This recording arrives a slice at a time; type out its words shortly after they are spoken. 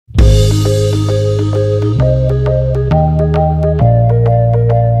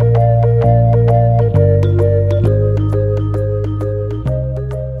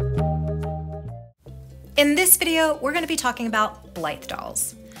we're going to be talking about Blythe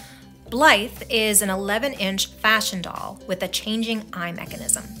dolls. Blythe is an 11-inch fashion doll with a changing eye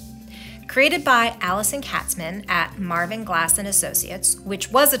mechanism. Created by Allison Katzman at Marvin Glass & Associates,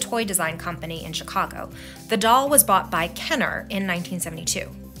 which was a toy design company in Chicago, the doll was bought by Kenner in 1972,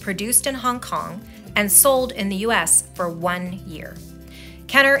 produced in Hong Kong, and sold in the US for 1 year.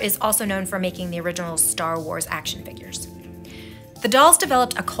 Kenner is also known for making the original Star Wars action figures. The dolls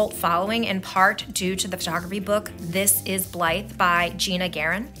developed a cult following in part due to the photography book This Is Blythe by Gina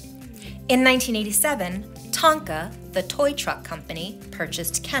Guerin. In 1987, Tonka, the toy truck company,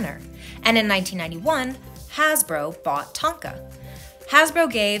 purchased Kenner, and in 1991, Hasbro bought Tonka.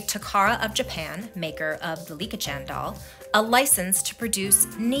 Hasbro gave Takara of Japan, maker of the Liko-chan doll, a license to produce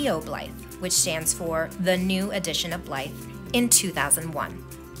Neo Blythe, which stands for the new edition of Blythe, in 2001.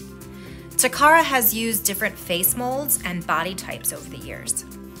 Takara has used different face molds and body types over the years.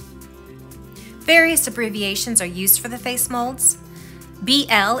 Various abbreviations are used for the face molds.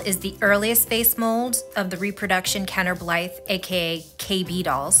 BL is the earliest face mold of the reproduction Kenner Blythe, aka KB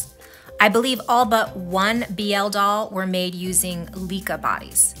dolls. I believe all but one BL doll were made using Leica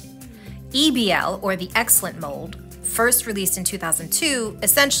bodies. EBL, or the Excellent mold, first released in 2002,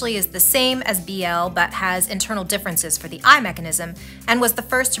 essentially is the same as BL but has internal differences for the eye mechanism and was the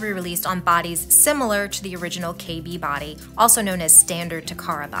first to be released on bodies similar to the original KB body, also known as Standard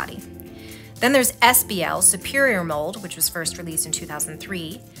Takara body. Then there's SBL, Superior mold, which was first released in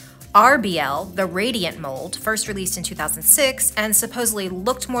 2003. RBL, the Radiant mold, first released in 2006 and supposedly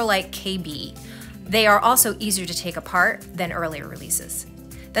looked more like KB. They are also easier to take apart than earlier releases.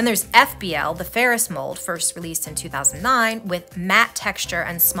 Then there's FBL, the Ferris mold, first released in 2009 with matte texture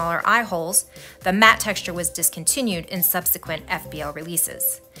and smaller eye holes. The matte texture was discontinued in subsequent FBL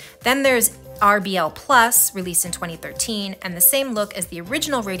releases. Then there's RBL Plus, released in 2013, and the same look as the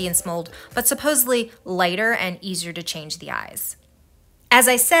original Radiance mold, but supposedly lighter and easier to change the eyes. As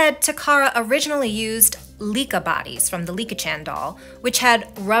I said, Takara originally used Leica bodies from the Liko-chan doll, which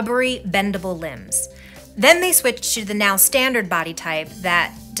had rubbery, bendable limbs. Then they switched to the now standard body type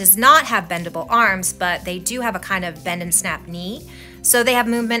that does not have bendable arms, but they do have a kind of bend and snap knee, so they have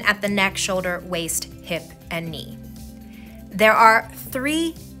movement at the neck, shoulder, waist, hip, and knee. There are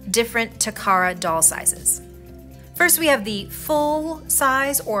 3 different Takara doll sizes. First, we have the full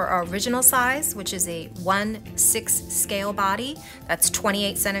size or original size, which is a 1/6 scale body that's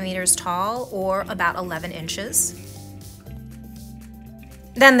 28 centimeters tall or about 11 inches.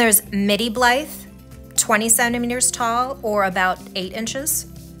 Then there's Midi Blythe, 20 centimeters tall or about 8 inches.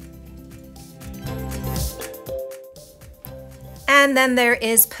 And then there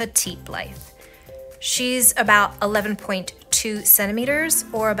is Petite Blythe. She's about 11.2 centimeters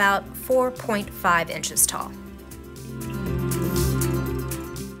or about 4.5 inches tall.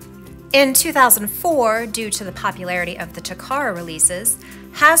 In 2004, due to the popularity of the Takara releases,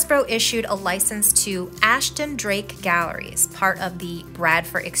 Hasbro issued a license to Ashton Drake Galleries, part of the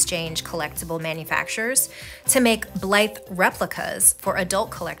Bradford Exchange collectible manufacturers, to make Blythe replicas for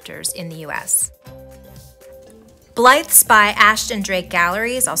adult collectors in the US. Blythes by Ashton Drake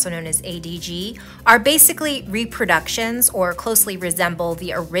Galleries, also known as ADG, are basically reproductions or closely resemble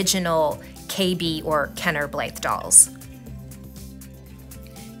the original KB or Kenner Blythe dolls.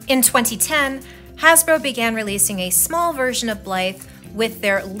 In 2010, Hasbro began releasing a small version of Blythe with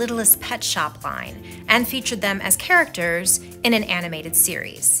their Littlest Pet Shop line and featured them as characters in an animated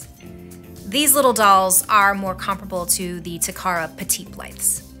series. These little dolls are more comparable to the Takara Petite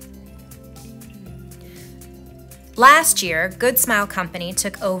Blythes. Last year, Good Smile Company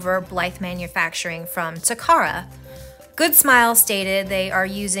took over Blythe manufacturing from Takara. Good Smile stated they are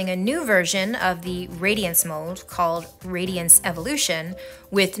using a new version of the Radiance mold called Radiance Evolution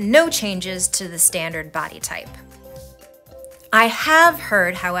with no changes to the standard body type. I have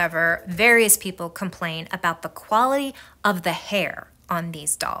heard, however, various people complain about the quality of the hair on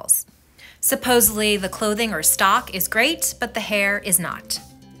these dolls. Supposedly, the clothing or stock is great, but the hair is not.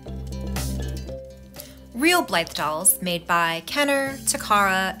 Real Blythe dolls, made by Kenner,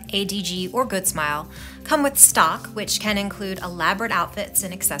 Takara, ADG, or Good Smile, come with stock, which can include elaborate outfits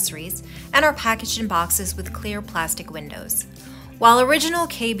and accessories, and are packaged in boxes with clear plastic windows. While original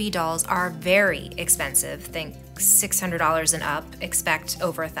KB dolls are very expensive, think $600 and up, expect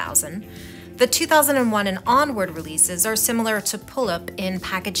over $1,000, the 2001 and onward releases are similar to Pull-Up in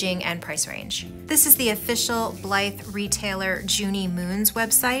packaging and price range. This is the official Blythe retailer Junie Moon's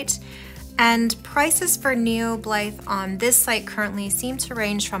website, and prices for Neo Blythe on this site currently seem to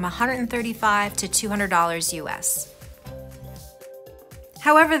range from $135 to $200 US.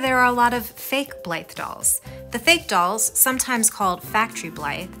 However, there are a lot of fake Blythe dolls. The fake dolls, sometimes called factory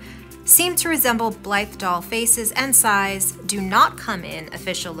Blythe, seem to resemble Blythe doll faces and size, do not come in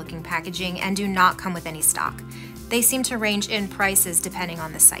official looking packaging, and do not come with any stock. They seem to range in prices depending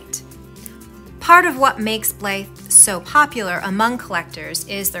on the site. Part of what makes Blythe so popular among collectors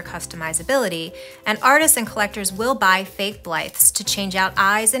is their customizability, and artists and collectors will buy fake Blythes to change out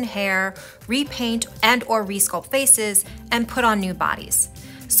eyes and hair, repaint and or resculpt faces, and put on new bodies.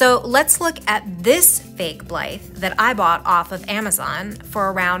 So let's look at this fake Blythe that I bought off of Amazon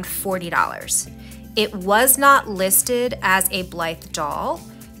for around $40. It was not listed as a Blythe doll.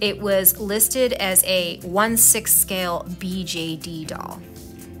 It was listed as a 1/6 scale BJD doll.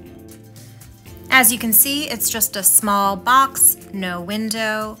 As you can see, it's just a small box, no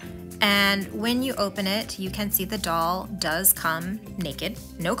window, and when you open it, you can see the doll does come naked,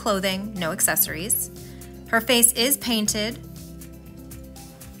 no clothing, no accessories. Her face is painted,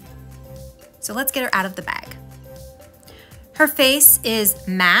 so let's get her out of the bag. Her face is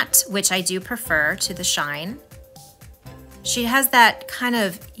matte, which I do prefer to the shine. She has that kind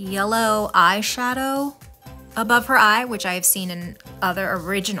of yellow eyeshadow above her eye, which I have seen in other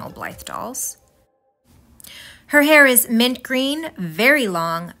original Blythe dolls. Her hair is mint green, very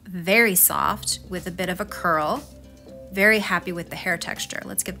long, very soft, with a bit of a curl. Very happy with the hair texture.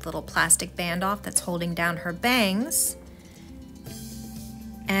 Let's get the little plastic band off that's holding down her bangs.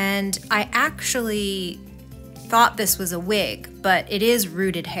 And I actually thought this was a wig, but it is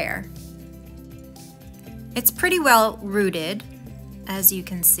rooted hair. It's pretty well rooted, as you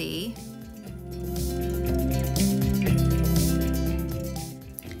can see.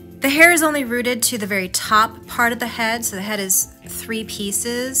 The hair is only rooted to the very top part of the head, so the head is 3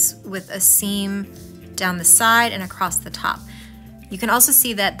 pieces with a seam down the side and across the top. You can also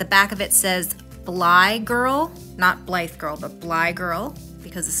see that the back of it says Blythe Girl, not Blythe Girl, but Blythe Girl,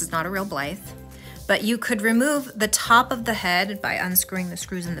 because this is not a real Blythe. But you could remove the top of the head by unscrewing the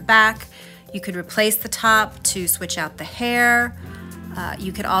screws in the back. You could replace the top to switch out the hair.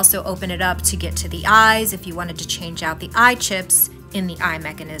 You could also open it up to get to the eyes if you wanted to change out the eye chips in the eye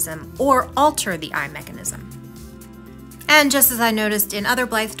mechanism or alter the eye mechanism. And just as I noticed in other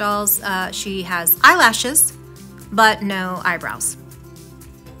Blythe dolls, she has eyelashes, but no eyebrows.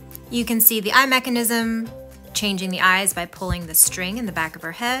 You can see the eye mechanism changing the eyes by pulling the string in the back of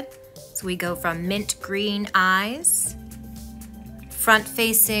her head. So we go from mint green eyes, front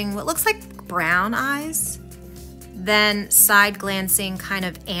facing what looks like brown eyes, then side glancing kind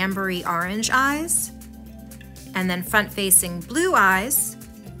of ambery orange eyes, and then front-facing blue eyes,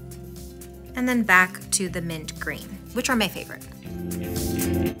 and then back to the mint green, which are my favorite.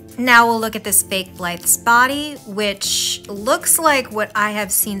 Now we'll look at this fake Blythe's body, which looks like what I have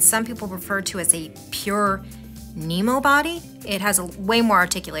seen some people refer to as a pure Nemo body. It has way more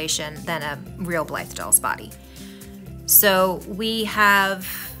articulation than a real Blythe doll's body. So we have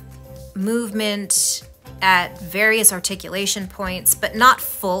movement at various articulation points, but not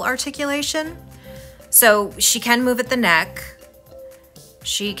full articulation. So she can move at the neck,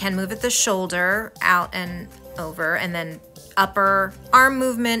 she can move at the shoulder, out and over, and then upper arm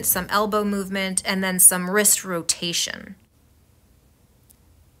movement, some elbow movement, and then some wrist rotation.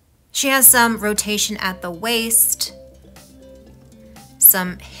 She has some rotation at the waist,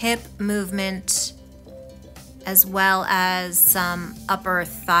 some hip movement, as well as some upper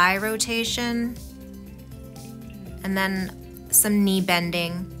thigh rotation, and then some knee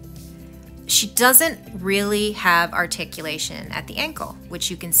bending. She doesn't really have articulation at the ankle, which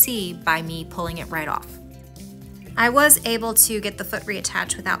you can see by me pulling it right off. I was able to get the foot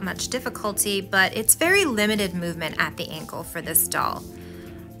reattached without much difficulty, but it's very limited movement at the ankle for this doll.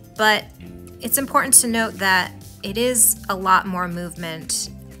 But it's important to note that it is a lot more movement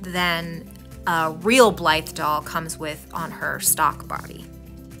than a real Blythe doll comes with on her stock body.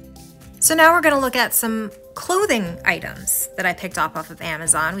 So now we're going to look at some clothing items that I picked off of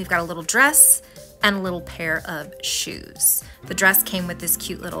Amazon. We've got a little dress and a little pair of shoes. The dress came with this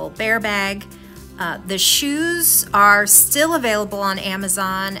cute little bear bag. The shoes are still available on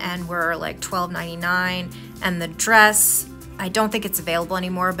Amazon and were like $12.99, and the dress, I don't think it's available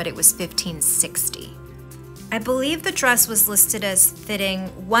anymore, but it was $15.60. I believe the dress was listed as fitting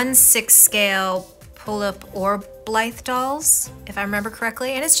 1/6 scale pull-up or Blythe dolls, if I remember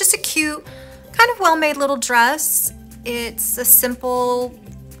correctly, and it's just a cute, kind of well-made little dress. It's a simple,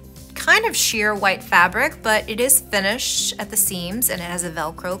 kind of sheer white fabric, but it is finished at the seams and it has a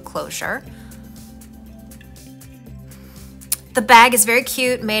Velcro closure. The bag is very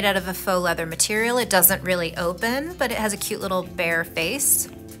cute, made out of a faux leather material. It doesn't really open, but it has a cute little bear face.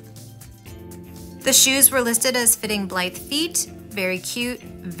 The shoes were listed as fitting Blythe feet. Very cute,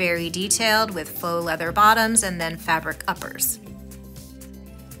 very detailed with faux leather bottoms and then fabric uppers.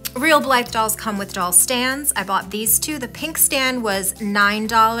 Real Blythe dolls come with doll stands. I bought these two. The pink stand was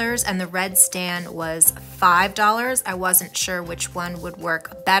 $9 and the red stand was $5. I wasn't sure which one would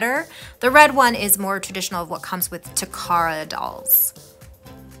work better. The red one is more traditional of what comes with Takara dolls.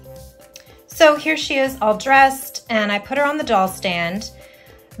 So here she is all dressed and I put her on the doll stand.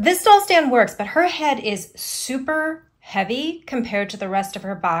 This doll stand works, but her head is super heavy compared to the rest of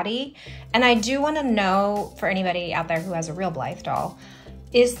her body. And I do want to know, for anybody out there who has a real Blythe doll,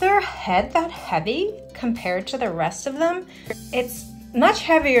 is their head that heavy compared to the rest of them? It's much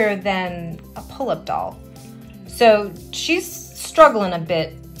heavier than a pull-up doll. So she's struggling a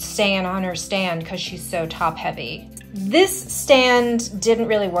bit staying on her stand because she's so top heavy. This stand didn't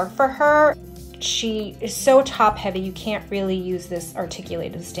really work for her. She is so top heavy, you can't really use this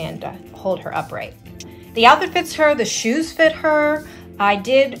articulated stand to hold her upright. The outfit fits her, the shoes fit her. I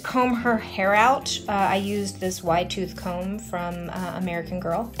did comb her hair out. I used this wide tooth comb from American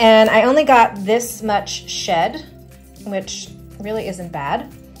Girl. And I only got this much shed, which really isn't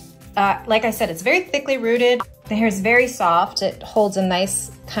bad. Like I said, it's very thickly rooted. The hair is very soft. It holds a nice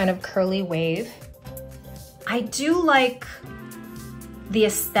kind of curly wave. I do like the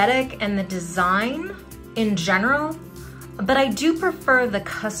aesthetic and the design in general, but I do prefer the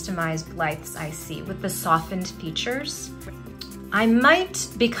customized Blythes I see with the softened features. I might,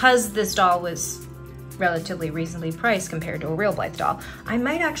 because this doll was relatively reasonably priced compared to a real Blythe doll, I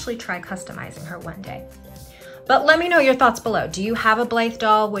might actually try customizing her one day. But let me know your thoughts below. Do you have a Blythe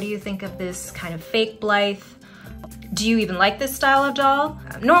doll? What do you think of this kind of fake Blythe? Do you even like this style of doll?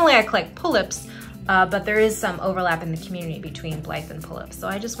 Normally I collect pull-ups, but there is some overlap in the community between Blythe and pull-ups, so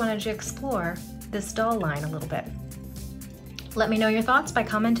I just wanted to explore this doll line a little bit. Let me know your thoughts by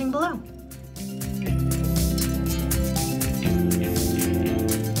commenting below.